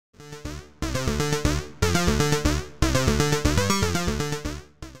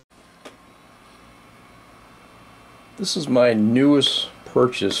This is my newest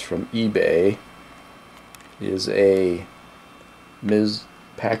purchase from eBay. It is a Ms.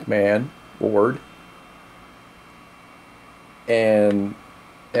 Pac-Man board, and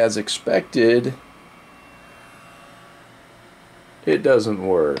as expected, it doesn't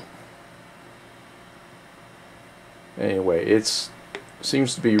work. Anyway, it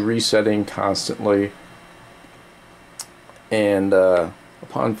seems to be resetting constantly, and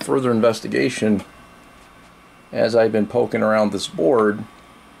upon further investigation, as I've been poking around this board,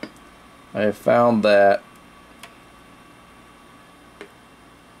 I have found that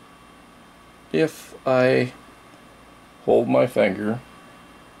if I hold my finger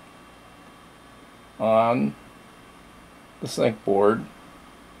on the sync board,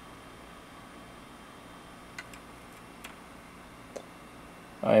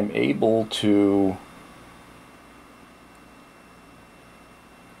 I am able to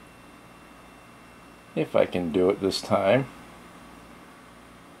if I can do it this time,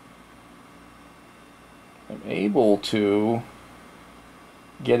 I'm able to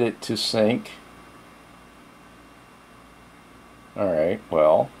get it to sync. Alright,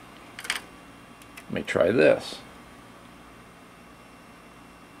 well, let me try this.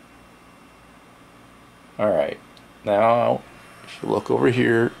 Alright, now if you look over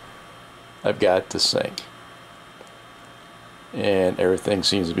here, I've got it to sync. And everything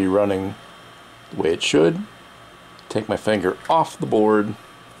seems to be running the way it should. Take my finger off the board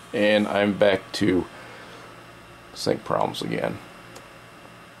and I'm back to sync problems again.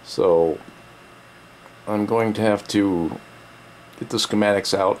 So I'm going to have to get the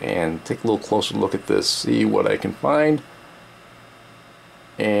schematics out and take a little closer look at this, see what I can find,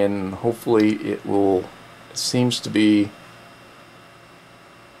 and hopefully it seems to be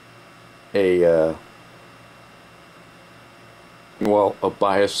a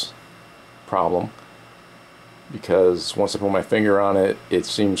bias problem, because once I put my finger on it, it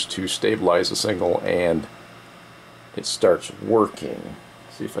seems to stabilize the signal and it starts working.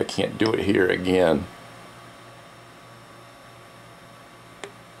 See if I can't do it here again.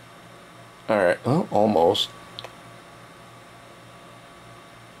 Alright, oh, almost.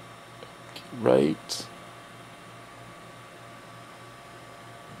 Right.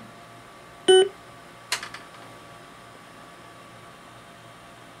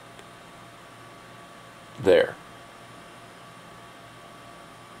 There.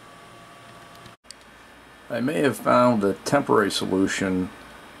 I may have found a temporary solution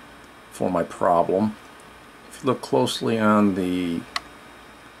for my problem. If you look closely on the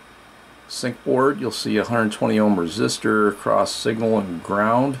sync board, you'll see a 120 ohm resistor across signal and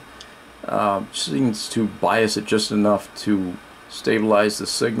ground. Seems to bias it just enough to stabilize the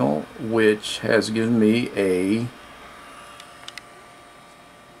signal, which has given me a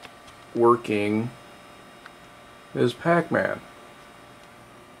working Ms. Pac-Man.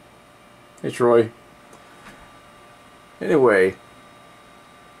 Hey Troy. Anyway,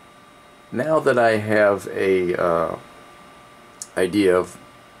 now that I have a idea of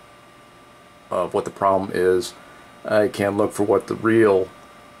what the problem is, I can look for what the real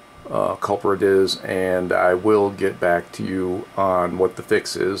culprit is, and I will get back to you on what the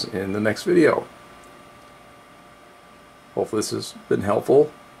fix is in the next video. Hopefully this has been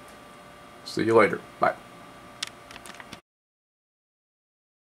helpful. See you later. Bye.